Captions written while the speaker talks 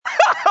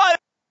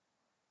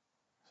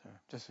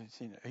Just,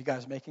 are you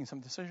guys making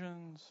some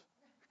decisions?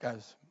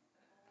 Guys,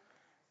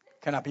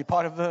 can I be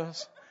part of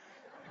this?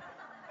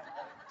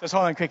 Just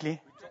hold on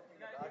quickly.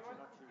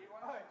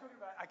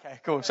 Okay,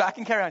 cool. So I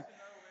can carry on.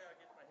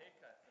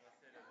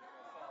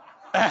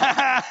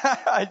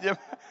 I do.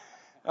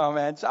 Oh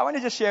man! So I want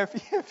to just share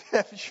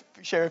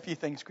a few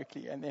things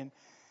quickly,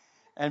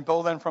 and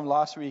build on from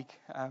last week.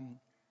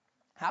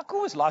 How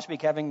cool was last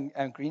week having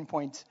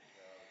Greenpoint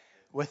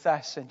with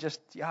us, and just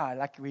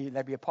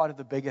they'd be a part of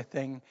the bigger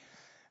thing.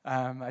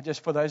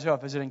 Just for those who are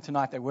visiting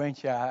tonight that weren't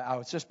here, I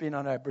was just been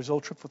on a Brazil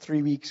trip for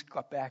 3 weeks.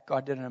 Got back,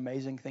 God did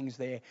amazing things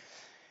there,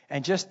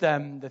 and just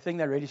the thing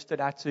that really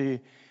stood out to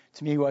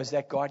me was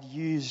that God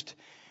used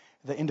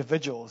the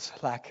individuals,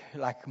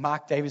 like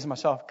Mark Davies and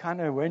myself,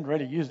 kind of weren't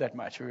really used that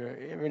much.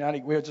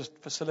 We were just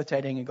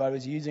facilitating, and God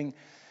was using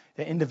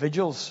the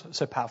individuals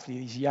so powerfully.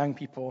 These young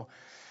people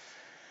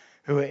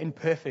who were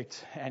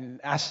imperfect, and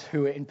us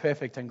who were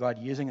imperfect, and God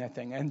using that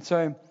thing. And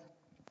so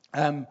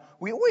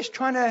we're always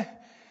trying to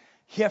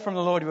hear from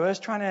the Lord. We're always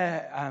trying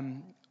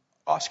to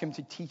ask Him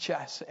to teach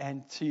us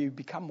and to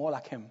become more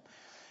like Him.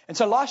 And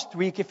so last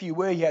week, if you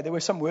were here, there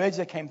were some words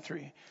that came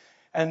through,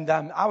 and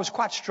I was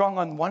quite strong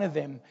on one of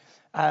them.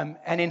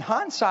 And in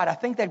hindsight, I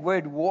think that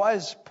word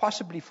was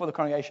possibly for the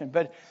congregation,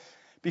 but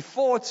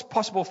before it's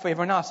possible for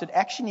everyone else, it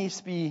actually needs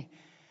to be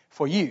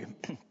for you.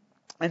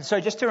 And so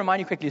just to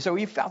remind you quickly, so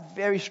we felt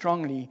very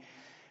strongly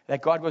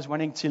that God was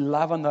wanting to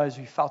love on those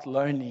who felt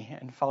lonely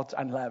and felt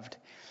unloved.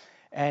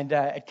 And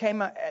a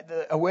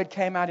word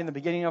came out in the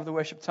beginning of the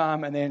worship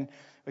time, and then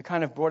we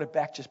kind of brought it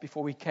back just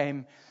before we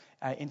came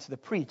into the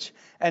preach.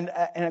 And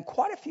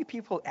quite a few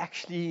people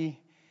actually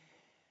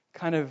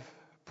kind of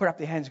put up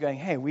their hands going,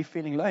 hey, we're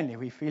feeling lonely.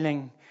 We're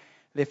feeling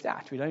left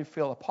out. We don't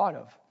feel a part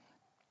of.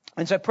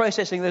 And so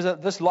processing,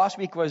 this last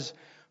week was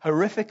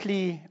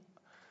horrifically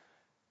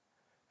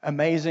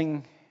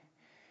amazing,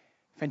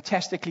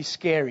 fantastically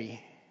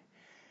scary,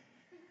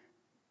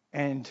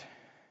 and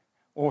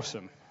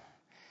awesome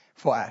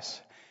for us.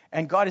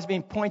 And God has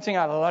been pointing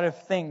out a lot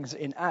of things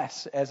in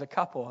us as a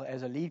couple,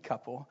 as a lead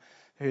couple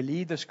who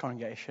lead this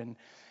congregation,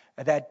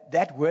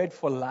 that word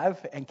for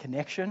love and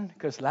connection,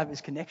 because love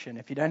is connection.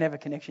 If you don't have a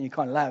connection, you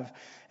can't love.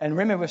 And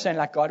remember, we're saying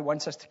like God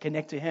wants us to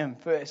connect to Him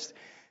first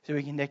so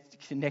we can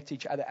connect to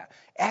each other.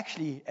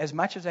 Actually, as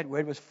much as that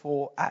word was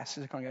for us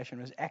as a congregation,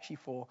 it was actually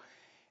for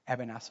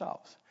Abba and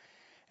ourselves.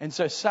 And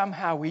so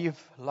somehow we've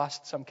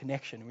lost some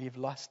connection. We've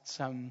lost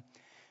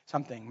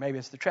something. Maybe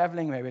it's the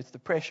traveling. Maybe it's the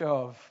pressure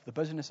of the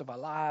business of our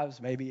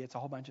lives. Maybe it's a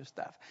whole bunch of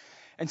stuff.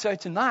 And so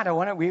tonight,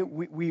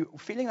 we're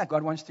feeling like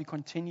God wants to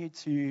continue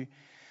to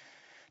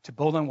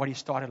build on what He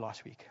started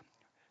last week.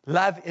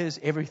 Love is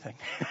everything.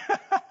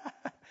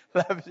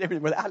 Love is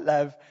everything. Without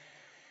love,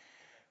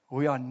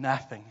 we are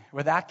nothing.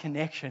 Without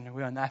connection,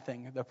 we are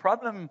nothing. The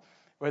problem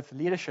with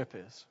leadership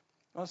is,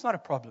 well, it's not a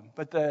problem,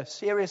 but the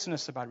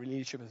seriousness about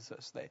leadership is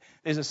this.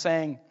 There's a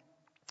saying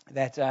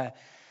that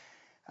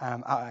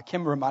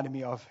Kim reminded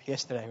me of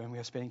yesterday when we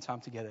were spending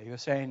time together. He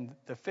was saying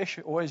the fish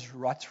always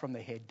rots from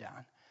the head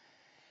down.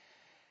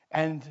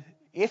 And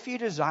if you're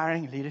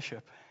desiring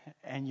leadership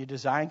and you're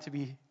desiring to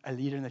be a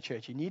leader in the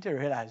church, you need to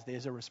realize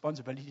there's a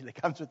responsibility that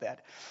comes with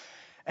that.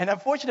 And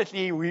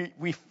unfortunately,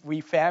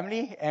 we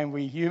family and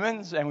we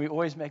humans and we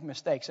always make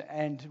mistakes.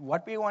 And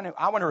what I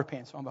want to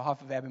repent on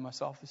behalf of Abby and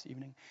myself this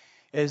evening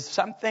is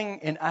something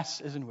in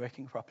us isn't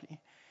working properly,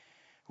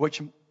 which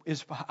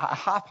is a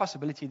high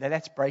possibility that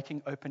that's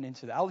breaking open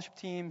into the eldership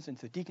teams,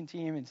 into the deacon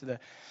team, into the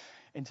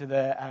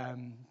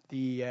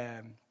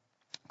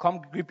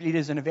comm group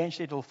leaders, and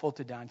eventually it will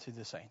filter down to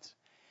the saints.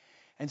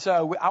 And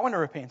so I want to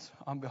repent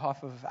on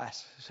behalf of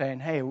us, saying,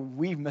 hey,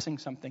 we're missing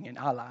something in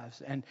our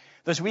lives. And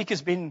this week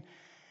has been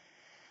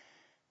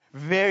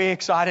very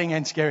exciting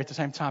and scary at the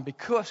same time,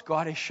 because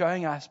God is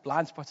showing us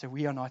blind spots that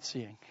we are not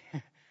seeing.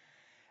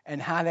 And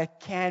how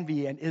that can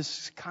be and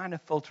is kind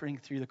of filtering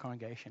through the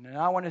congregation. And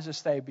I want to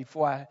just say,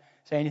 before I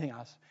say anything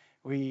else,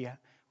 we're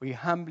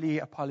humbly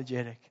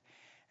apologetic.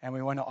 And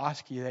we want to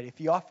ask you that if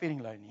you are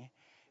feeling lonely,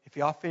 if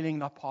you are feeling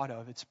not part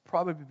of, it's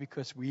probably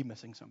because we're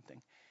missing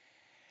something.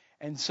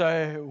 And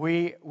so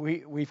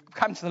we've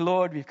come to the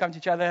Lord, we've come to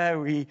each other,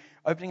 we're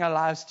opening our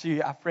lives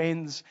to our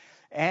friends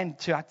and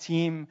to our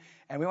team.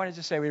 And we wanted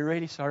to say we're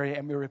really sorry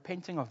and we're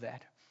repenting of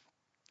that.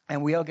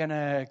 And we are going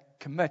to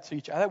commit to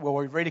each other. Well,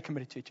 we've already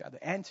committed to each other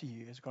and to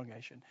you as a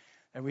congregation.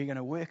 And we're going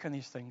to work on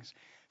these things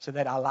so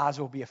that our lives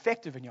will be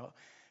effective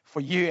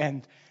for you,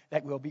 and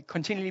that we'll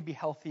continually be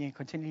healthy and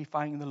continually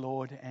finding the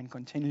Lord and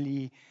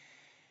continually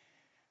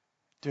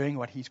doing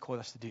what He's called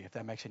us to do, if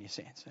that makes any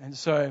sense. And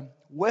so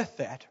with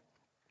that,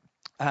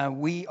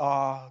 we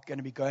are going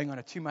to be going on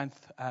a 2-month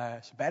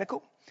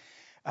sabbatical.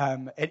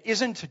 It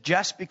isn't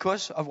just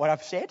because of what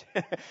I've said.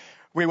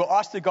 We were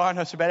asked to go on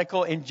a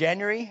sabbatical in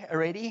January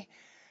already,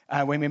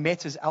 when we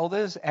met as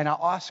elders, and I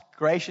asked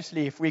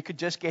graciously if we could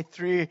just get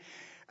through,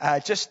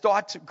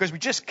 because we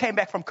just came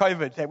back from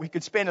COVID, that we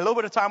could spend a little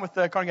bit of time with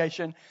the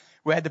congregation.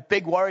 We had the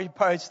big Warrior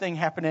Post thing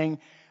happening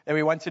that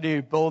we wanted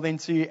to build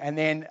into, and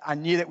then I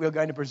knew that we were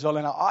going to Brazil,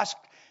 and I asked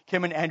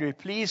Kim and Andrew,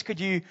 please could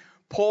you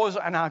pause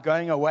on our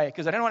going away,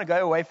 because I didn't want to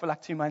go away for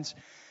like 2 months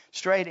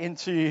straight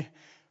into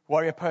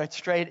Warrior Poet,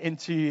 straight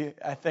into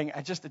a thing.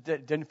 I just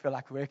didn't feel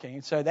like working.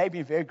 And so they've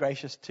been very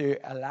gracious to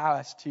allow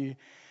us to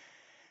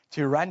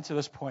run to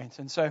this point.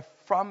 And so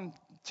from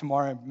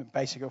tomorrow,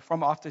 basically,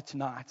 from after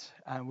tonight,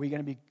 we're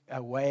going to be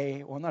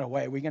away, or not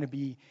away, we're going to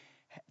be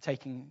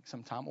taking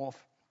some time off.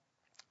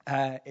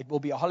 It will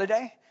be a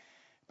holiday,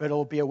 but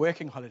it'll be a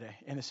working holiday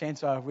in the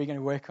sense of we're going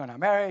to work on our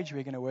marriage.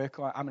 I'm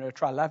going to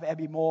try love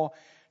Abby more,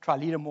 try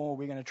lead her more.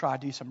 We're going to try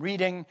do some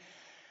reading.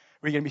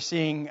 We're going to be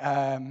seeing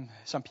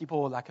some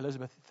people like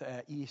Elizabeth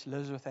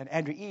and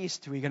Andrew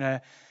East. We're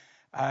going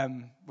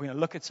to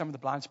look at some of the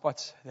blind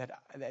spots that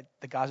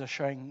the guys are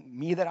showing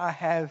me that I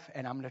have,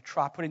 and I'm going to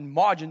try putting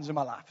margins in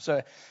my life.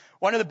 So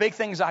one of the big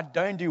things I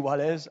don't do well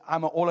is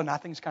I'm an all or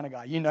nothings kind of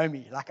guy. You know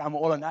me, like I'm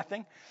all or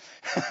nothing.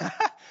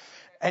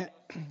 And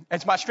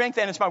it's my strength,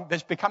 and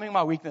it's becoming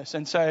my weakness.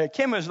 And so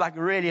Kim was like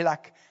really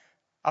like,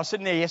 I was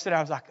sitting there yesterday,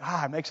 I was like,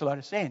 it makes a lot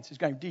of sense. He's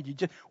going,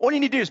 dude, all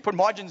you need to do is put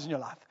margins in your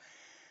life.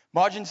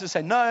 Margins to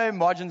say no,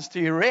 margins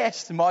to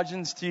rest,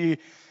 margins to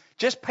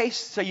just pace,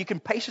 so you can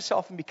pace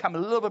yourself and become a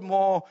little bit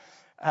more,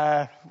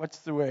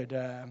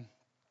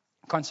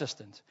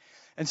 consistent.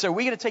 And so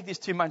we're going to take these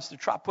 2 months to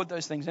try to put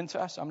those things into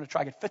us. I'm going to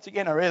try to get fit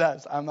again. I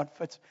realize I'm not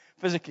fit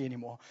physically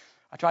anymore.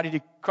 I tried to do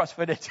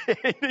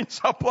CrossFit in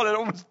Sao Paulo, and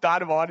almost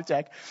died of a heart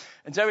attack.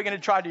 And so we're going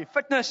to try to do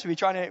fitness. We're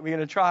going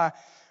to try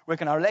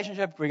work on our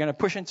relationship. We're going to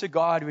push into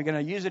God. We're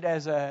going to use it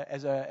as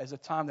a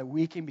time that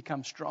we can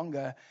become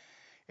stronger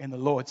in the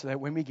Lord, so that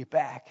when we get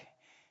back,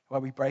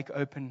 what we break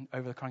open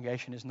over the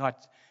congregation is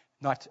not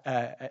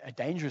a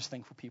dangerous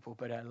thing for people,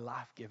 but a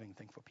life-giving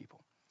thing for people.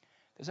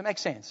 Does it make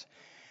sense?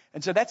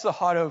 And so that's the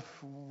heart of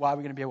why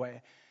we're going to be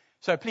away.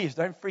 So please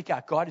don't freak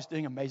out. God is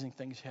doing amazing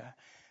things here.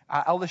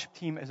 Our eldership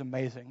team is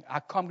amazing.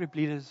 Our comm group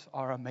leaders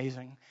are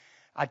amazing.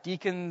 Our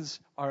deacons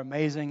are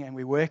amazing, and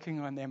we're working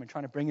on them and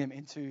trying to bring them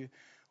into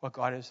what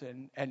God is.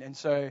 And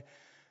so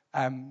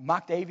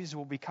Mark Davies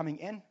will be coming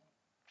in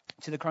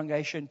to the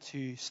congregation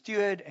to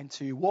steward and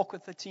to walk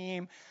with the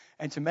team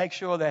and to make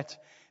sure that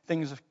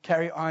things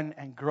carry on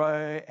and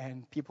grow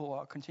and people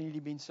are continually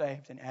being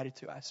saved and added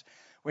to us.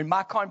 When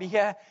Mark can't be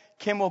here,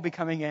 Kim will be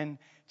coming in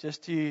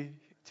just to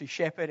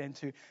shepherd and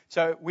to.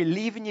 So we're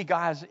leaving you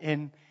guys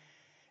in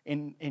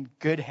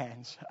good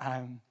hands.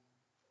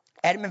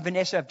 Adam and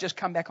Vanessa have just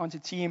come back onto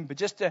team, but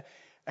just a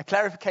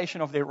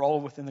clarification of their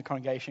role within the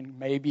congregation,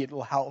 maybe it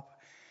will help,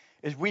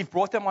 is we've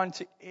brought them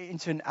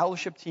into an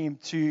eldership team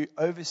to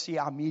oversee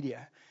our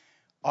media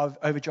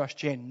over Josh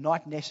Jen,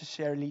 not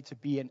necessarily to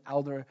be an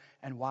elder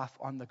and wife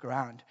on the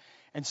ground.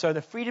 And so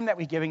the freedom that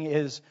we're giving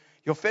is,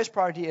 your first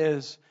priority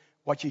is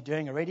what you're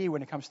doing already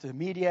when it comes to the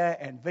media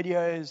and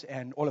videos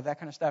and all of that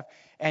kind of stuff.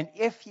 And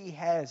if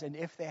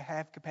they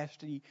have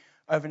capacity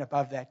over and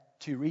above that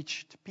to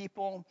reach to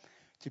people,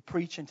 to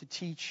preach and to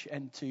teach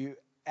and to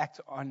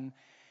act on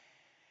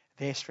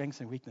their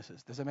strengths and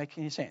weaknesses. Does that make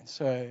any sense?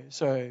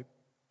 So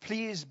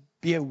please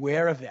be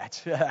aware of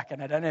that.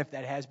 And I don't know if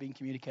that has been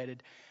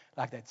communicated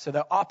like that. So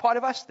they are part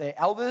of us. They're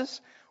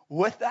elders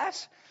with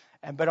us.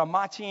 But on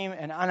my team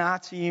and on our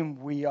team,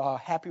 we are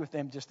happy with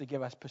them just to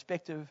give us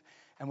perspective.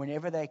 And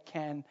whenever they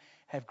can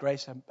have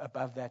grace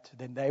above that,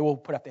 then they will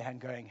put up their hand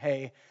going,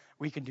 hey,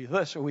 we can do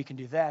this or we can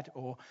do that.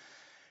 Or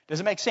does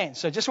it make sense?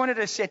 So just wanted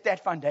to set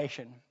that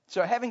foundation.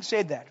 So having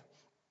said that,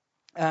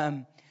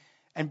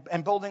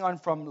 and building on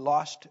from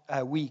last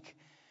week,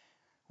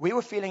 we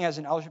were feeling as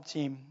an eldership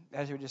team,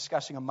 as we were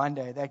discussing on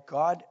Monday, that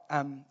God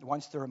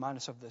wants to remind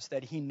us of this,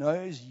 that He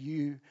knows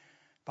you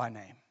by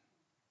name.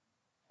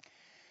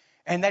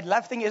 And that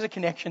love thing is a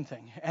connection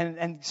thing.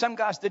 And some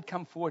guys did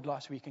come forward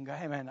last week and go,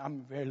 hey man,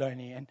 I'm very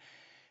lonely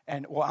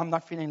and or I'm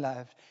not feeling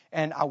loved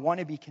and I want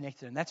to be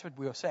connected. And that's what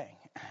we were saying.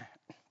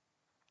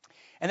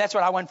 And that's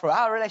what I want for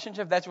our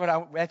relationship. That's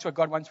what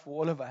God wants for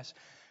all of us.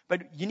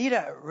 But you need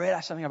to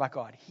realize something about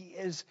God. He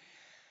is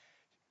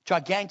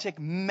gigantic,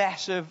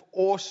 massive,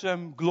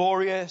 awesome,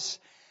 glorious,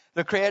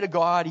 the creator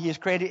God. He has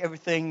created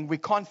everything. We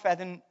can't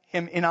fathom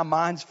Him in our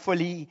minds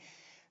fully.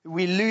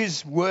 We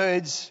lose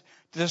words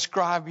to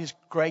describe His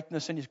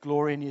greatness and His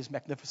glory and His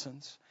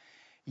magnificence.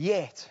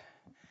 Yet,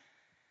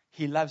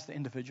 He loves the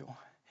individual.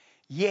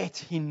 Yet,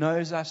 He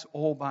knows us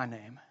all by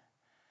name.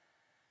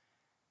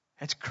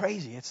 It's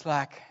crazy. It's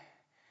like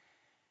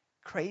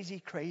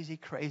crazy.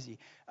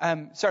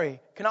 Sorry,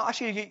 can I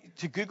ask you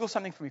to Google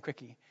something for me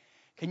quickly?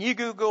 Can you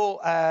Google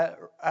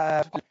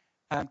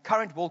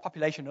current world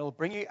population? It'll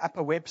bring you up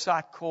a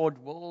website called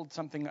World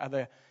something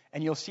other,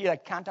 and you'll see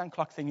that countdown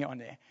clock thingy on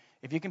there.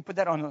 If you can put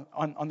that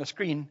on the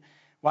screen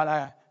while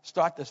I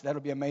start this,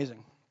 that'll be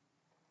amazing.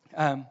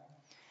 So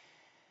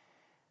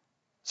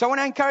I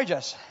want to encourage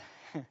us.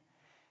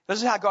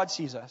 This is how God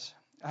sees us.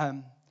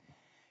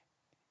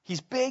 He's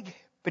big,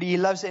 but He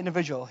loves the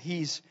individual.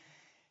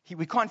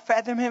 We can't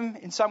fathom Him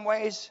in some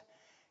ways,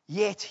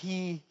 yet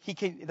He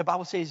can. The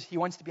Bible says He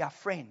wants to be our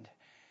friend.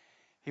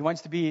 He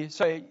wants to be.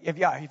 So if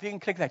you can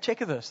click that, check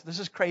this. This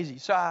is crazy.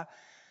 So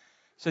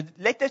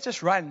let that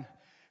just run.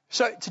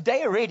 So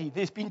today already,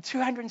 there's been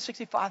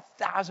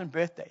 265,000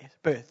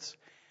 births.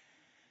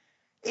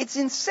 It's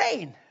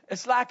insane.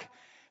 It's like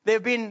there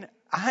have been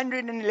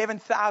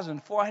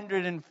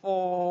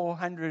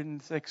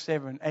 111,406,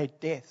 7,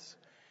 8 deaths.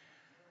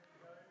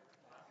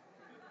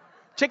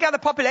 Check out the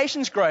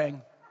population's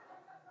growing.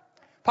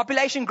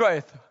 Population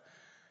growth.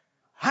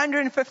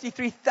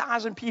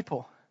 153,000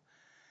 people.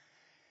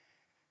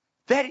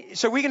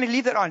 So we're going to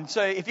leave that on.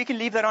 So if you can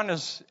leave that on,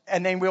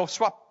 and then we'll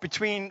swap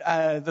between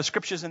the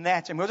scriptures and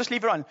that, and we'll just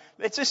leave it on.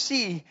 Let's just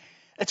see.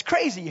 It's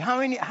crazy how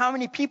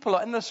many people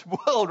are in this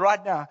world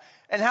right now,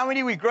 and how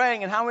many we're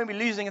growing, and how many we're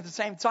losing at the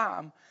same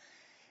time.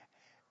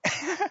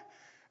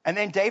 And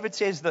then David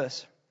says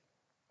this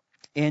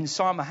in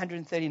Psalm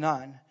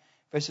 139,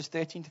 verses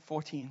 13 to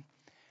 14.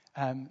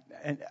 And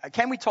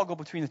can we toggle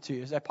between the two?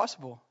 Is that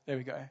possible? There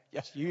we go.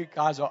 Yes, you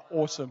guys are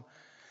awesome.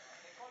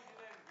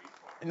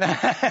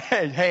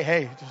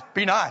 Hey, just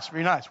be nice.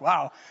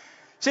 Wow.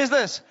 It says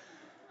this.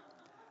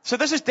 So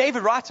this is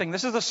David writing.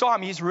 This is the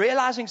psalm. He's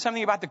realizing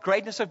something about the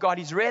greatness of God.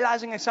 He's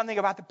realizing something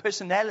about the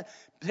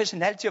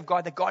personality of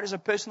God, that God is a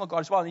personal God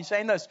as well. And he's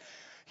saying this: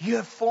 you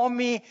have formed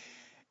me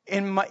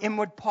in my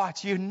inward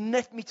parts. You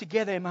knit me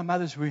together in my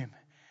mother's womb.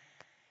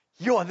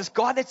 You're this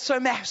God that's so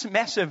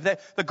massive,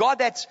 the God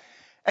that's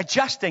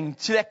adjusting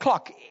to that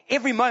clock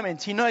every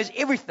moment. He knows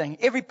everything,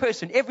 every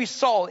person, every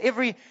soul,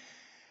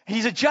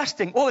 He's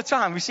adjusting all the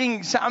time. We're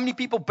seeing so many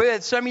people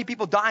birthed, so many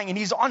people dying, and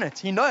He's on it.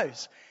 He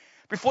knows.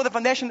 Before the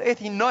foundation of the earth,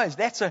 He knows.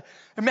 That's a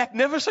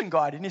magnificent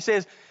God. And He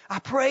says, I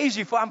praise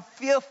You, for I'm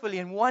fearfully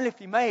and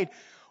wonderfully made.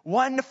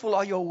 Wonderful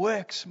are Your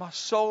works. My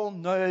soul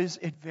knows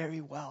it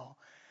very well.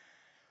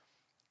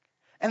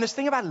 And this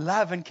thing about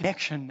love and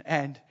connection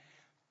and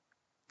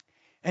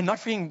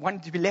not wanting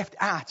to be left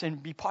out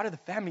and be part of the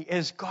family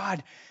is,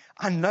 God,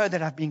 I know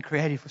that I've been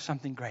created for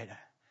something greater.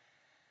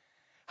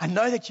 I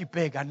know that You're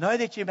big. I know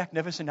that You're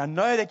magnificent. I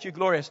know that You're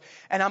glorious.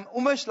 And I'm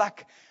almost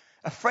like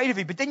afraid of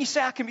You. But then You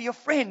say, I can be Your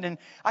friend, and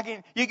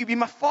You can be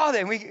my father,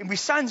 and we're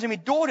sons and we're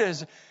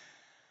daughters.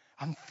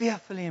 I'm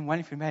fearfully and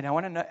wonderfully made. I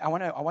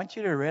want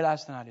you to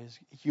realize tonight is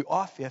you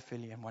are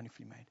fearfully and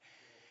wonderfully made.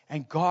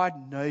 And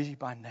God knows you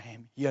by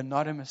name. You're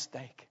not a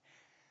mistake.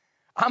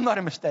 I'm not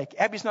a mistake.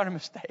 Abby's not a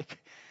mistake.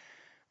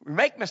 We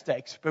make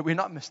mistakes, but we're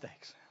not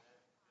mistakes.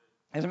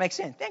 Does it make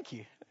sense? Thank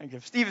you.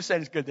 If Steve has said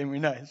it's good, then we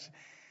know.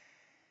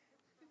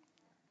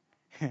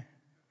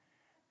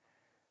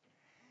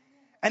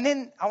 And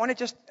then I want to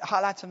just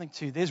highlight something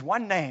too. There's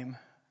one name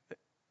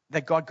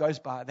that God goes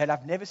by that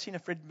I've never seen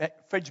a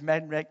fridge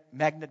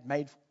magnet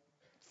made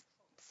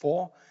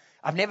for.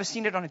 I've never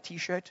seen it on a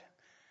T-shirt.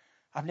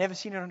 I've never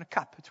seen it on a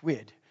cup. It's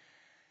weird.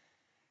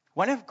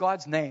 One of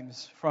God's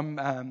names from,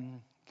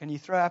 can you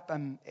throw up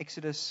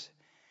Exodus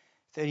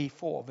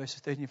 34,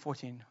 verses 13 and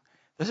 14.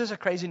 This is a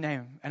crazy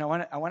name, and I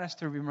want us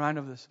to be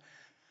reminded of this.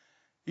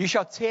 You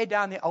shall tear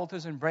down their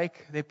altars and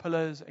break their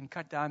pillars and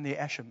cut down their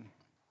asham.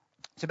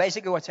 So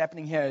basically what's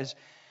happening here is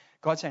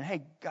God saying,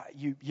 hey, God,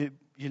 you're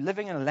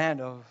living in a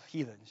land of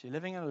heathens. You're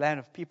living in a land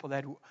of people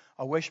that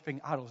are worshiping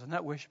idols. They're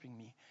not worshiping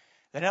Me.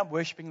 They're not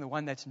worshiping the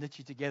one that's knit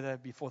you together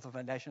before the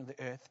foundation of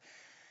the earth.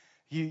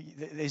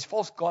 There's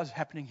false gods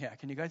happening here.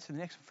 Can you go to the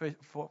next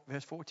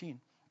verse 14?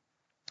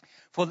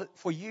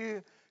 For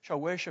you shall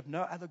worship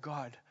no other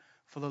God,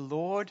 for the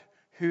Lord,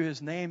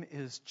 whose name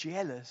is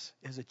jealous,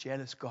 is a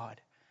jealous God.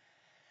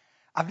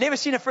 I've never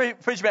seen a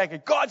fridge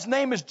magnet. God's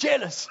name is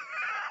jealous.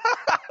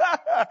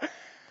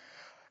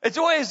 It's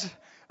always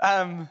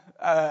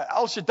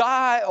El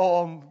Shaddai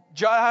or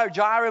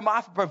Jireh,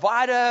 my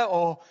provider,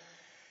 or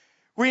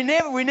we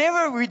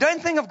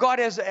don't think of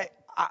God as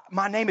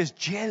my name is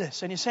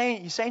jealous. And He's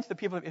saying to the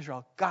people of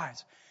Israel,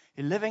 guys,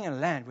 you're living in a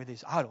land where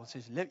there's idols.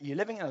 You're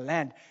living in a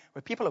land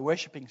where people are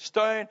worshiping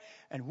stone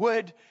and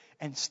wood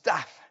and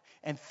stuff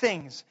and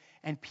things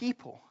and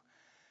people.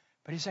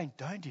 But He's saying,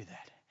 don't do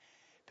that.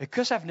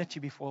 Because I've knit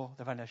you before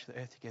the foundation of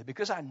the earth together,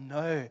 because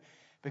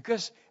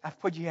because I've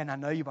put you here and I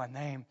know you by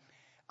name,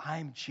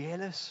 I'm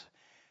jealous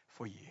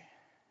for you.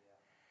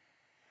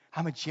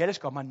 I'm a jealous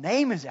God. My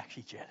name is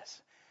actually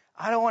jealous.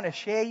 I don't want to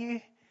share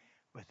you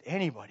with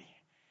anybody.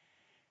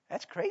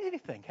 That's crazy to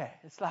think, hey?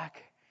 It's like,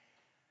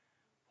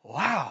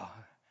 wow,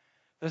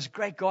 this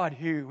great God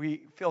who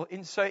we feel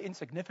so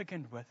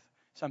insignificant with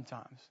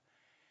sometimes.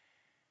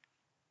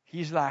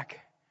 He's like,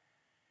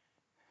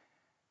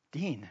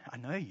 Dean, I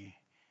know you.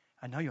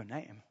 I know your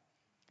name.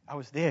 I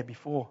was there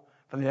before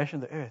the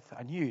foundation of the earth.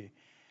 I knew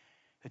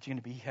that you're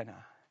going to be here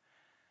now.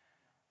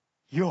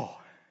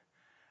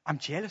 I'm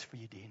jealous for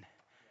you, Dean.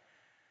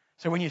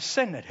 So when you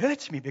sin, it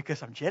hurts me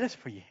because I'm jealous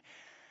for you.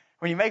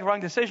 When you make wrong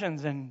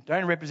decisions and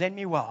don't represent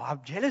me well,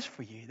 I'm jealous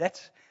for you.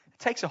 It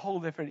takes a whole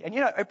different... And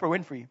Oprah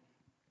Winfrey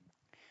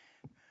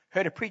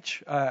heard her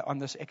preach on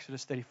this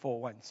Exodus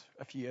 34 once,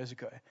 a few years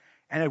ago.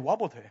 And it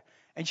wobbled her.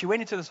 And she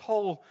went into this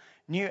whole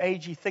new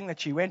agey thing that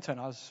she went on.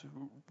 I was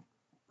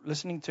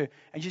listening to...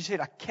 And she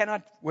said, I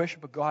cannot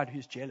worship a God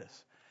who's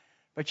jealous.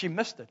 But she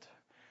missed it.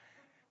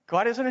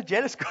 God isn't a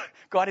jealous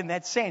God in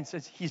that sense.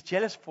 He's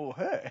jealous for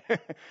her.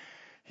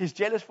 He's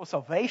jealous for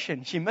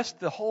salvation. She missed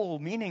the whole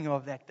meaning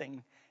of that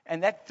thing.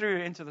 And that threw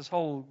her into this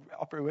whole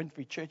Oprah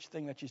Winfrey church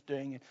thing that she's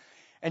doing.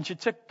 And she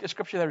took a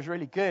scripture that was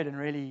really good and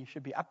really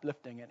should be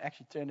uplifting and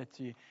actually turned it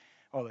to,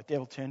 well, the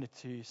devil turned it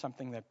to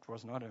something that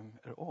was not him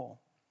at all.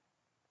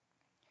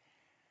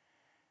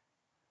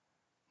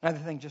 Another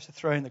thing just to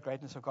throw in the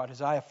greatness of God,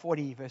 Isaiah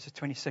 40 verses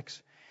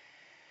 26.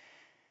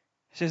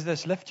 It says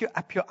this, lift you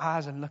up your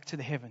eyes and look to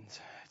the heavens.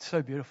 It's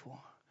so beautiful.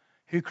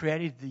 Who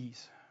created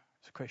these?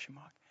 It's a question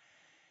mark.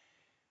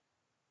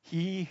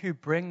 He who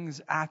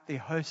brings out their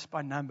hosts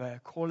by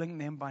number, calling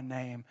them by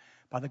name,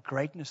 by the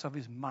greatness of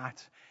his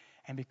might,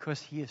 and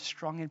because he is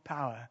strong in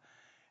power,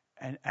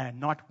 and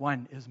not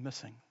one is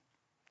missing.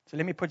 So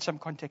let me put some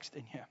context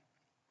in here.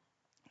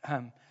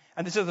 And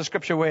this is the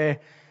scripture where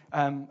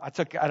I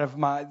took out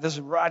of this is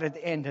right at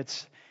the end.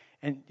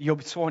 And you'll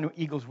be sworn with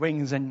eagle's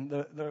wings, and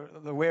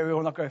the weary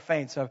will not go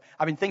faint. So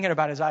I've been thinking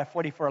about Isaiah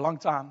 40 for a long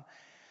time.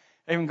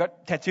 I even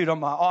got tattooed on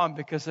my arm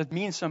because it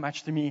means so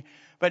much to me.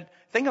 But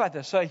think about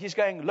this. So he's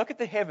going, look at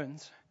the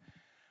heavens,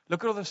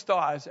 look at all the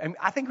stars. And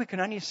I think we can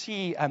only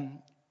see a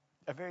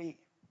very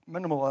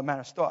minimal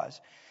amount of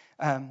stars.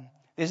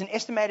 There's an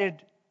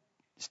estimated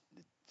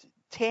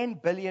 10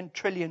 billion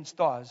trillion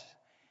stars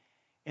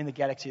in the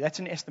galaxy. That's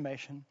an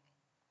estimation.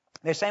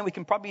 They're saying we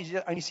can probably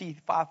only see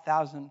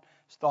 5,000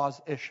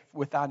 stars-ish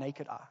with our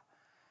naked eye.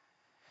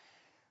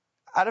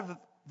 Out of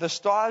the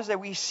stars that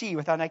we see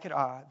with our naked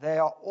eye, they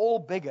are all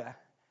bigger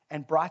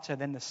and brighter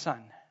than the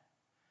sun.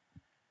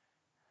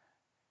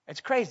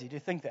 It's crazy to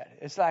think that.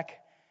 It's like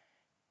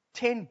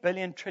 10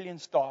 billion trillion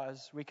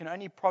stars. We can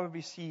only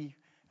probably see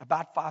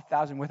about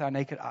 5,000 with our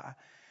naked eye.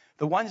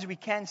 The ones we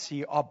can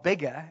see are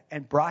bigger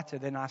and brighter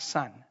than our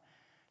sun.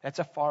 That's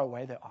how far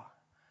away they are.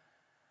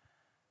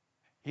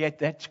 Yet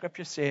that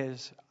scripture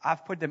says,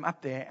 I've put them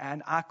up there,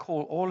 and I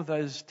call all of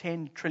those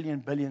 10 trillion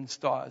billion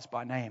stars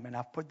by name, and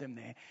I've put them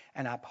there,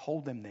 and I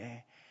uphold them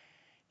there.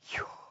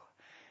 Phew.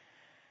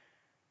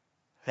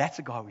 That's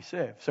the God we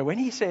serve. So when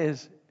he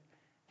says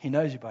he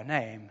knows you by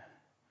name,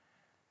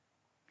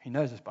 he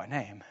knows us by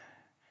name.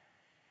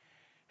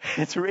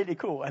 It's really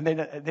cool. And then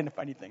a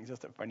funny thing,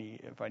 just a funny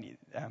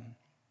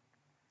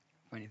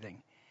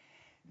thing.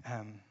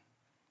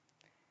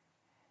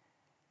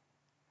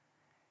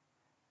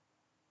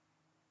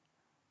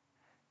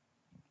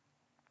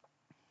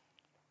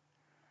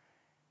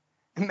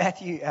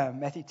 Matthew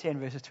 10,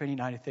 verses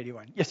 29 to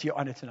 31. Yes, your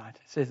honor tonight.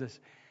 It says this.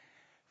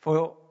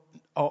 For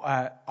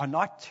are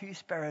not two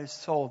sparrows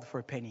sold for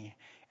a penny,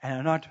 and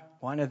are not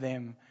one of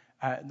them,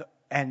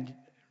 and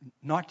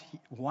not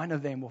one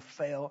of them will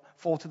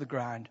fall to the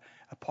ground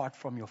apart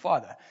from your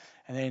Father.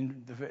 And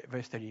then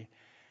verse 30.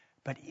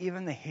 But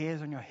even the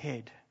hairs on your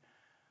head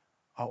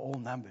are all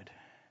numbered.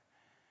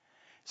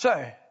 So,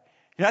 you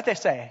know what they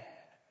say?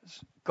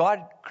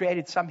 God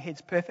created some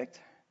heads perfect.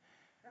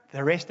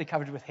 The rest are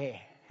covered with hair.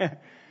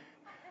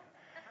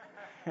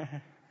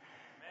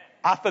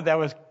 I thought that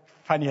was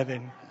funnier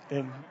than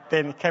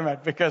it came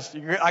out, because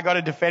I got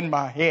to defend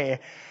my hair.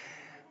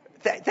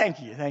 Thank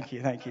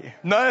you.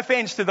 No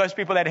offense to those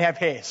people that have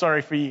hair.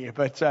 Sorry for you,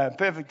 but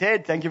perfect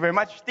head. Thank you very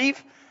much,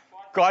 Steve.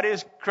 God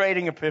is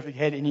creating a perfect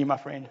head in you, my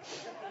friend.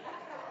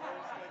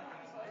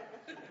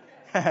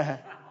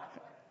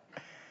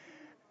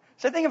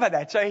 So think about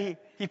that. So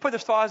he put the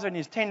stars on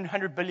his 10,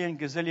 100 billion,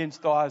 gazillion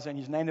stars, and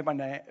he's named them by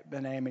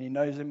name, and he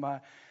knows them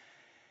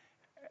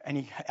and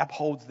he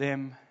upholds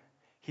them.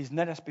 He's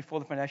knit us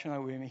before the foundation of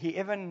the womb. He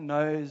even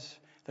knows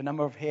the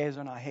number of hairs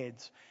on our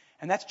heads.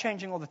 And that's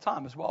changing all the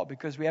time as well,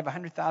 because we have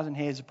 100,000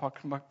 hairs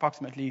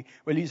approximately.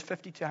 We lose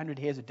 50 to 100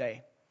 hairs a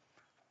day.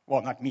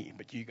 Well, not me,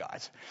 but you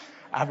guys.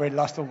 I've already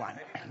lost the one.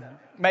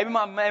 Maybe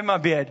my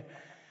beard.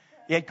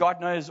 Yet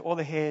God knows all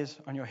the hairs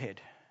on your head.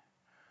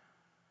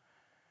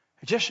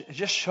 It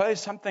just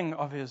shows something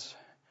of his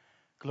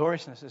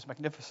gloriousness, his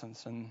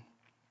magnificence, and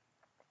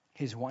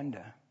his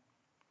wonder.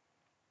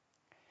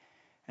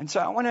 And so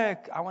I want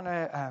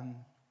to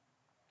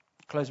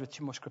close with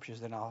two more scriptures,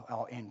 then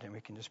I'll end, and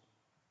we can just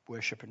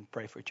worship and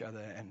pray for each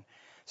other. And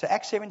so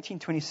Acts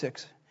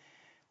 17:26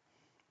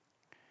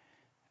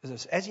 is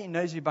this: as he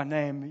knows you by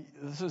name,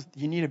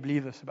 you need to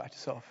believe this about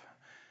yourself.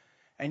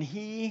 And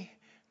he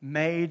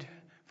made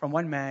from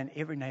one man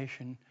every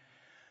nation,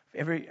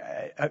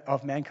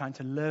 of mankind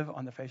to live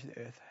on the face of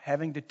the earth,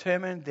 having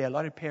determined their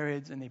allotted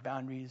periods and their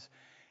boundaries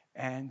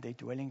and their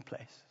dwelling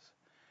places.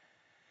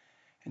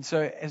 And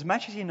so as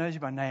much as he knows you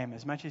by name,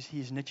 as much as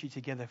he's knit you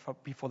together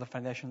before the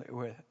foundation of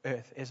the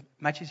earth, as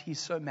much as he's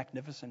so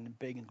magnificent and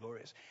big and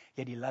glorious,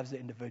 yet he loves the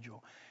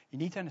individual, you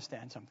need to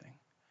understand something.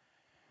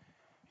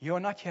 You are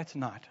not here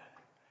tonight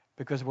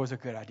because it was a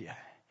good idea.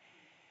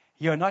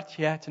 You are not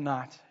here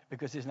tonight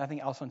because there's nothing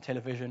else on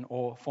television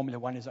or Formula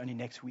One is only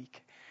next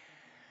week.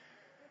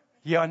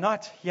 You are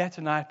not here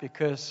tonight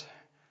because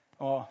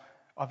or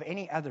of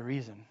any other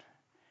reason,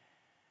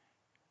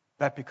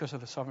 but because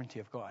of the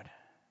sovereignty of God.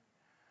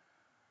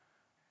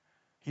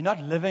 You're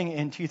not living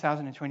in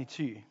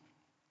 2022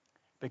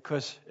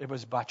 because it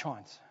was by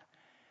chance.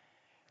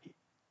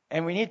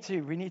 And we need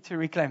to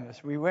reclaim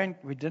this.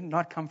 We did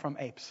not come from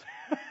apes.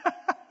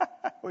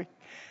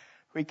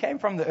 we came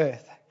from the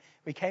earth.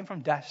 We came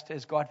from dust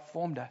as God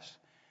formed us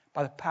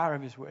by the power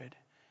of his word.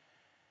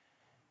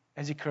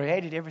 as He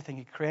created everything,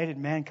 He created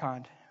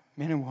mankind,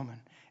 men and women,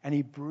 and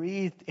He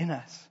breathed in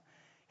us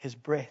His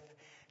breath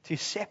to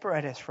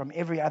separate us from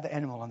every other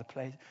animal on the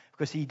place,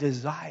 because He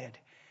desired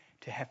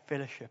to have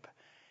fellowship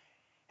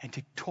and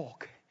to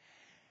talk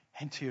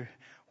and to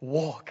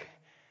walk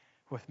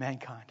with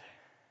mankind.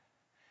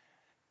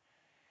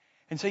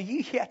 And so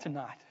you're here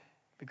tonight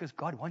because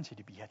God wants you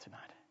to be here tonight.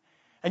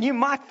 And you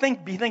might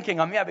be thinking,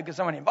 I'm here because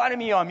someone invited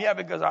me, or I'm here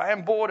because I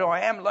am bored, or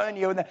I am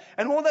lonely,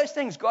 and all those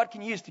things God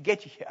can use to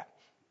get you here.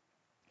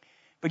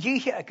 But you're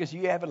here because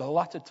you have a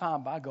lot of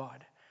time by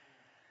God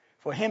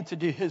for Him to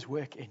do His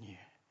work in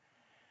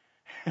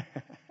you.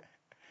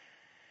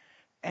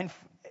 And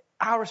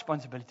our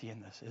responsibility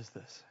in this is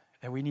this,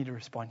 that we need to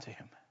respond to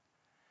Him.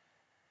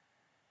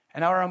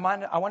 And I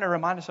want to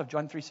remind us of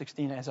John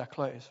 3:16 as I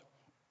close.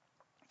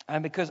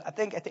 And because I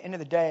think at the end of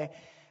the day,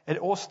 it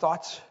all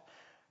starts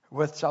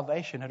with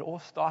salvation. It all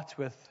starts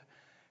with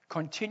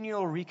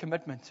continual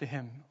recommitment to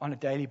Him on a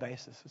daily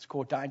basis. It's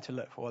called dying to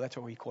live, or that's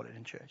what we call it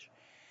in church.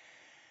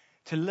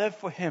 To live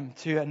for Him,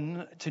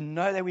 to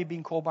know that we've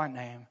been called by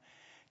name,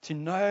 to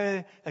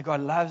know that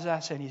God loves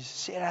us and He's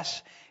set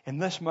us in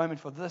this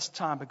moment for this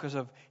time because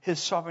of His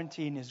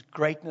sovereignty and His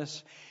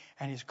greatness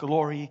and His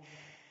glory.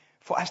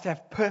 For us to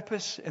have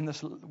purpose in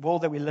this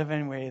world that we live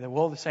in, where the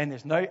world is saying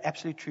there's no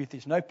absolute truth,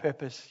 there's no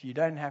purpose, you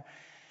don't have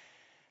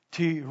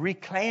to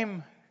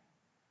reclaim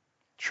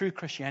true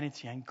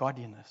Christianity and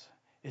godliness,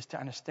 is to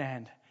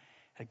understand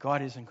that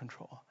God is in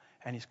control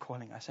and He's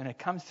calling us. And it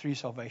comes through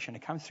salvation.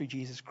 It comes through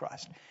Jesus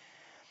Christ.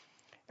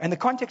 And the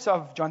context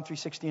of John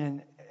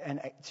 3:16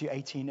 and to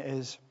 18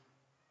 is,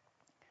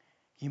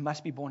 you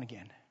must be born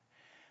again.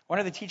 One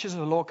of the teachers of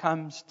the law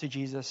comes to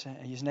Jesus,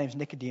 and his name's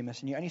Nicodemus,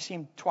 and you only see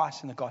him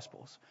twice in the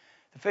Gospels.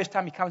 The first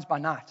time he comes by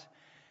night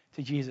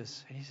to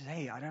Jesus, and he says,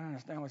 hey, I don't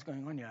understand what's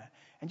going on here.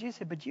 And Jesus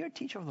said, but you're a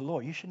teacher of the law.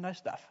 You should know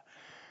stuff.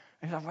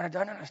 And he's like, well, I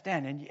don't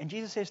understand. And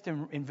Jesus says to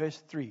him in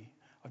verse 3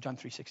 of John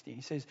 3:16,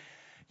 He says,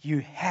 you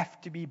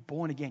have to be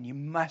born again. You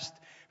must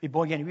be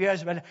born again. He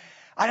goes, but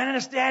I don't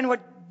understand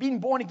what being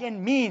born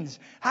again means.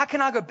 How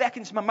can I go back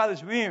into my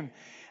mother's womb?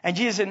 And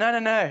Jesus said,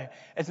 no.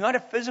 It's not a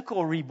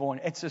physical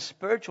reborn. It's a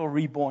spiritual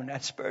reborn,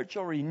 a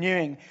spiritual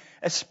renewing,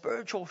 a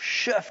spiritual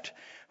shift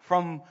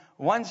from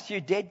once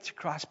you're dead to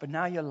Christ, but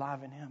now you're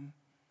alive in Him.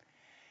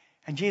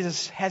 And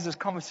Jesus has this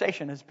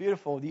conversation. It's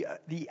beautiful.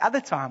 The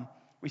other time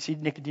we see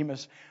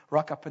Nicodemus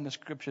rock up in the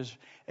scriptures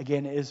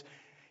again is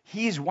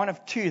he's one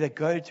of two that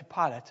go to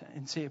Pilate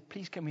and say,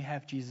 please can we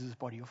have Jesus'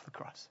 body off the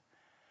cross?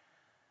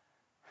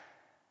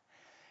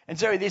 And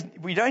so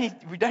we don't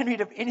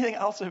read of anything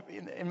else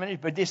in many,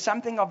 but there's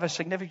something of a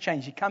significant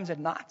change. He comes at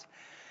night.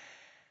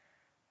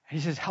 And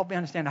he says, help me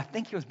understand. I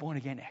think he was born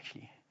again,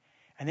 actually.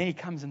 And then he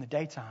comes in the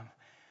daytime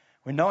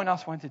when no one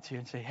else wanted to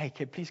and say, hey,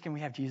 please can we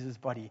have Jesus'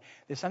 body?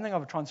 There's something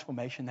of a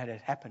transformation that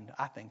had happened,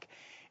 I think,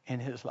 in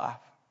his life.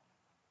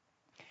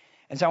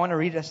 And so I want to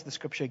read us the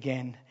scripture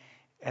again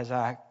as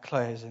I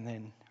close, and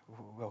then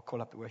we'll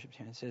call up the worship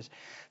team. It says,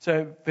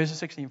 so verse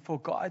 16, for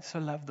God so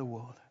loved the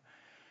world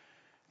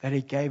that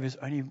He gave His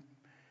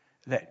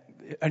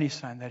only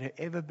Son, that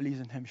whoever believes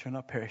in Him shall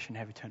not perish and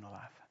have eternal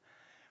life.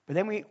 But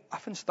then we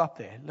often stop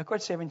there. Look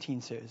what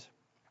 17 says.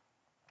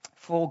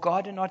 For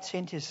God did not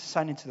send His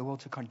Son into the world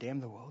to condemn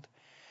the world,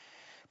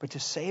 but to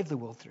save the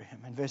world through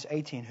Him. And verse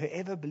 18,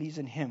 whoever believes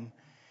in Him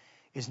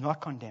is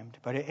not condemned,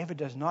 but whoever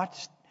does not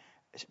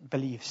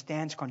believe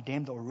stands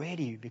condemned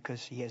already,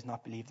 because he has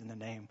not believed in the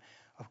name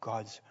of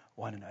God's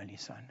one and only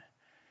Son.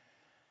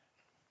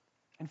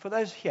 And for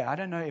those here, I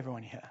don't know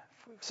everyone here,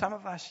 some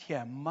of us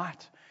here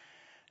might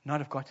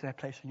not have got to that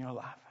place in your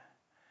life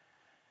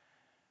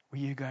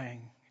where you're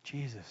going,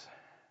 Jesus,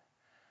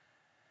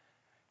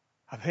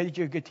 I've heard that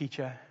you're a good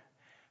teacher.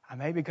 I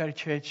maybe go to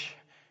church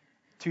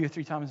 2 or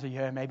 3 times a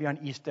year, maybe on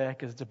Easter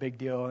because it's a big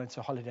deal and it's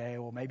a holiday,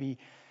 or maybe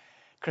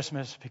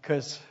Christmas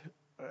because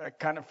I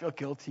kind of feel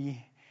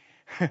guilty.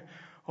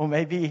 Or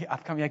maybe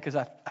I've come here because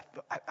I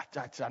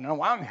don't know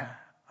why I'm here.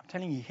 I'm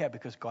telling you here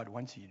because God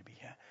wants you to be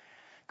here.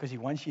 Because He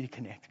wants you to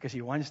connect. Because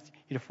He wants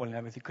you to fall in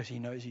love with you. Because He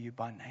knows you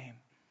by name.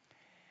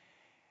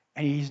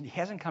 And He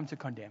hasn't come to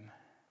condemn.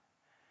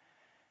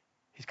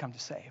 He's come to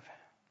save.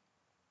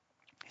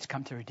 He's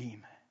come to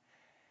redeem.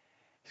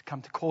 He's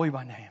come to call you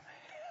by name.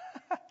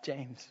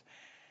 James,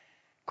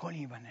 calling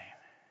you by name.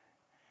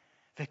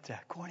 Victor,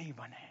 calling you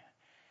by name.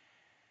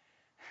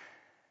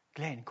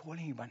 Glenn,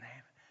 calling you by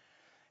name.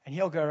 And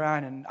He'll go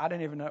around, and I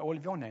don't even know all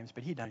of your names,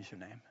 but He knows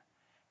your name.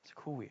 It's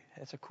cool.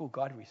 That's a cool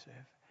God we serve.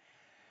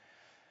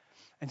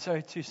 And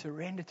so to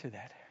surrender to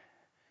that,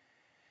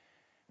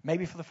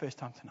 maybe for the first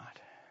time tonight,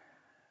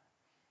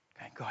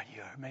 going, God,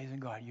 you're amazing,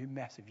 God, you're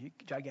massive, you're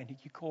gigantic,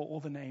 you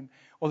call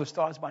all the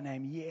stars by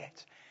name,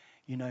 yet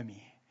you know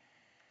me.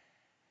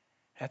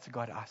 That's the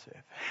God I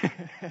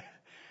serve.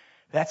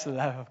 That's the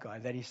love of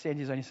God, that He sent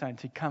His only Son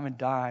to come and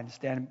die and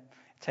stand,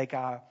 take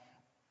our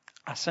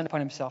sin upon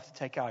Himself, to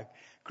take our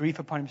grief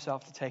upon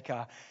Himself, to take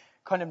our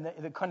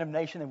the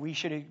condemnation that we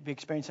should be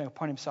experiencing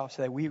upon Himself,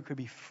 so that we could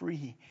be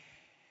free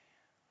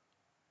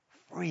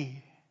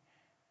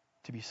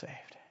to be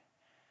saved.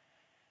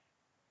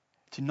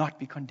 to not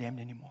be condemned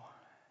anymore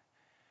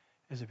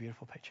is a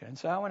beautiful picture. And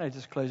so I want to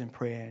just close in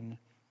prayer, and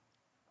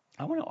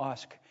I want to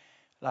ask,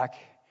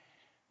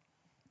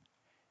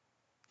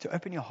 to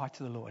open your heart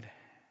to the Lord.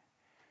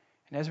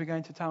 And as we go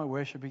into time of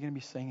worship, we're going to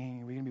be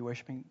singing, we're going to be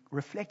worshiping.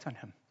 Reflect on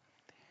Him.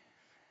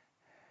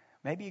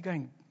 Maybe you're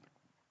going,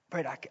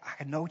 Bret,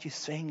 I know what you're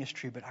saying is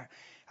true, but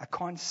I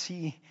can't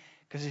see,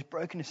 because there's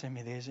brokenness in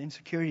me, there's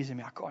insecurities in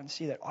me. I can't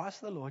see that. Ask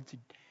the Lord to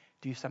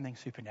do something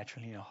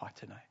supernaturally in your heart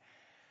tonight.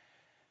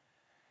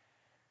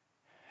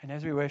 And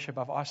as we worship,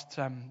 I've asked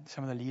some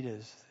of the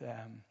leaders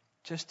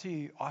just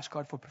to ask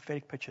God for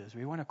prophetic pictures.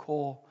 We want to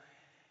call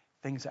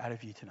things out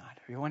of you tonight.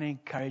 We want to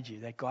encourage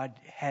you that God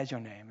has your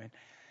name.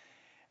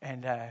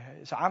 And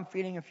so I'm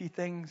feeling a few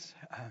things,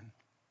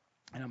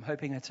 and I'm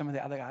hoping that some of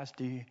the other guys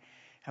do.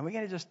 And we're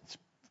going to just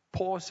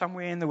pause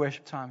somewhere in the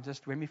worship time,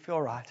 just when we feel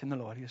right in the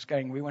Lord. Just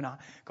going,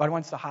 God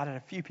wants to highlight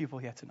a few people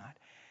here tonight.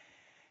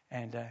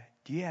 And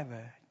do you have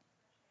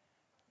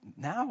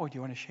now, or do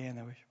you want to share in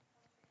the worship?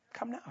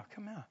 Come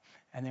now.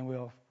 And then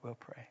we'll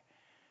pray.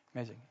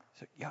 Amazing.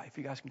 So, if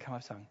you guys can come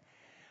up something.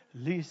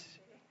 Luz,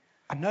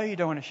 I know you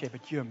don't want to share,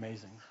 but you're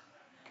amazing.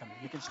 Come on,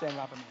 you can stand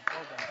up and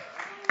well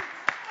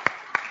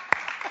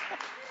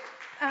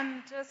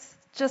done.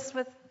 Just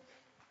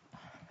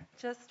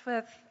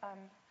with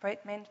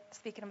Bret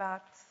speaking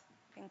about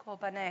being called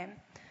by name,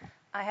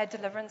 I had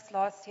deliverance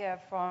last year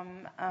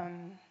from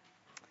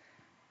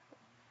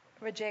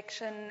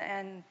rejection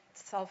and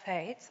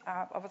self-hate.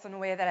 I wasn't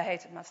aware that I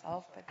hated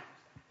myself, but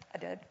I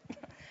did.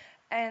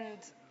 And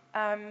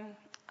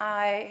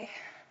I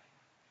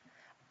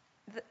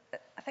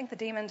think the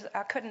demons,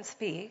 I couldn't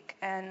speak,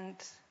 and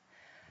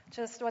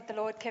just what the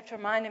Lord kept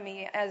reminding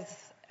me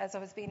as I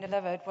was being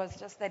delivered was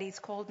just that He's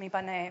called me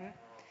by name,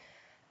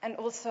 and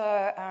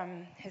also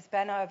His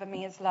banner over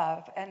me is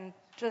love, and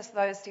just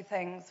those two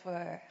things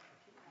were,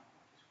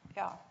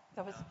 that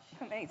was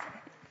amazing.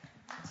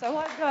 So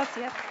what goes,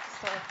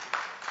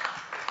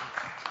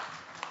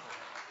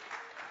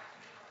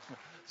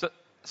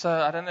 So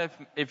I don't know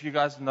if you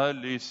guys know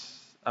Luz.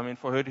 I mean,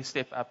 for her to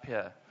step up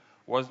here,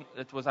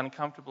 it was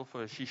uncomfortable for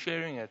her. She's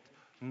sharing it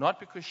not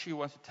because she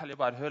wants to tell you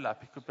about her life,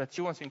 but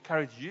she wants to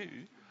encourage you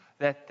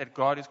that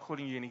God is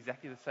calling you in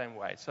exactly the same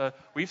way. So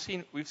we've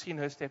seen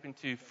her step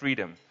into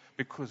freedom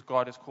because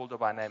God has called her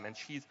by name, and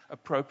she's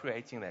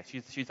appropriating that.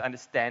 She's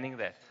understanding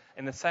that.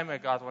 In the same way,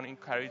 guys, I want to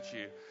encourage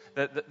you.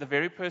 The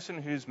very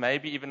person who's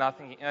maybe even now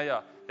thinking,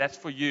 that's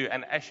for you.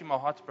 And actually, my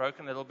heart's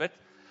broken a little bit,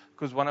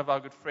 because one of our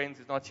good friends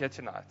is not here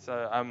tonight.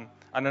 So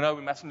I don't know,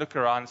 we mustn't look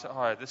around and say,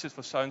 this is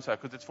for so-and-so,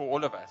 because it's for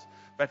all of us.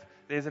 But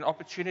there's an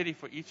opportunity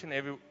for each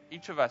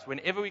of us,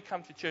 whenever we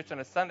come to church on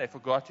a Sunday, for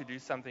God to do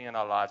something in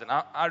our lives. And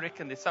I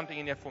reckon there's something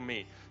in here for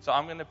me. So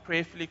I'm going to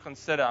prayerfully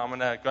consider, I'm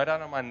going to go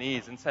down on my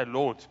knees and say,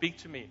 Lord, speak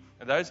to me.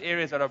 And those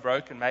areas that are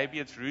broken, maybe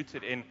it's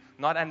rooted in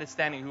not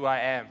understanding who I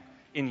am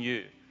in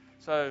you.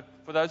 So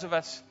for those of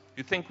us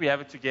who think we have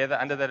it together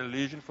under that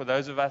illusion, for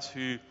those of us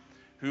who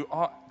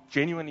are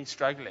genuinely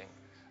struggling,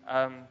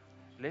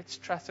 let's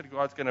trust that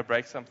God's going to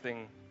break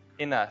something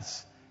in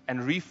us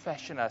and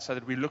refashion us so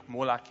that we look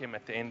more like Him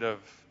at the end of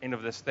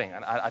this thing.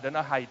 And I don't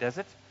know how He does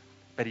it,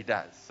 but He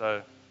does.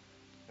 So,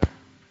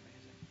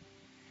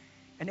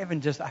 And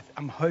Evan,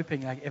 I'm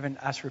hoping, Evan,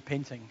 us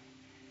repenting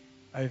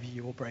over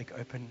you will break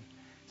open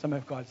some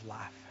of God's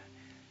life.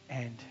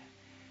 And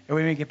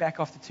when we get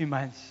back after 2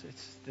 months,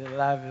 the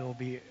love will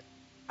be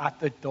out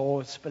the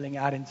door, spilling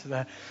out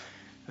into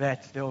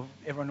that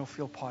everyone will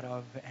feel part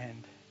of.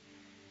 And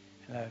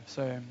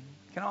so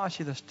can I ask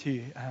you this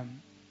too?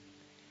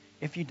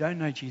 If you don't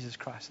know Jesus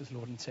Christ as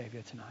Lord and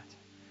Savior tonight,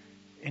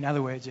 in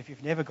other words, if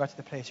you've never got to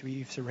the place where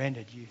you've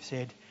surrendered, you've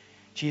said,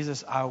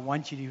 Jesus, I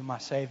want you to be my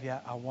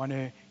Savior. I want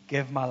to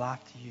give my life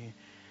to you.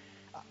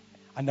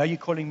 I know you're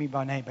calling me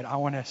by name, but I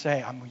want to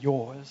say I'm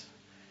yours.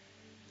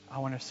 I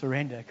want to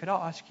surrender. Could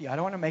I ask you, I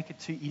don't want to make it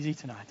too easy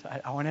tonight.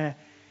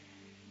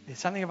 There's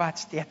something about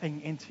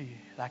stepping into,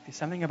 there's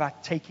something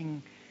about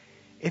taking.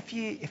 If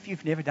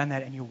you've never done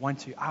that and you want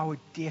to, I would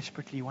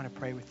desperately want to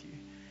pray with you.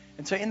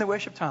 And so in the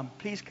worship time,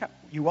 please come,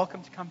 you're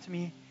welcome to come to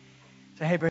me. Say, hey, bro.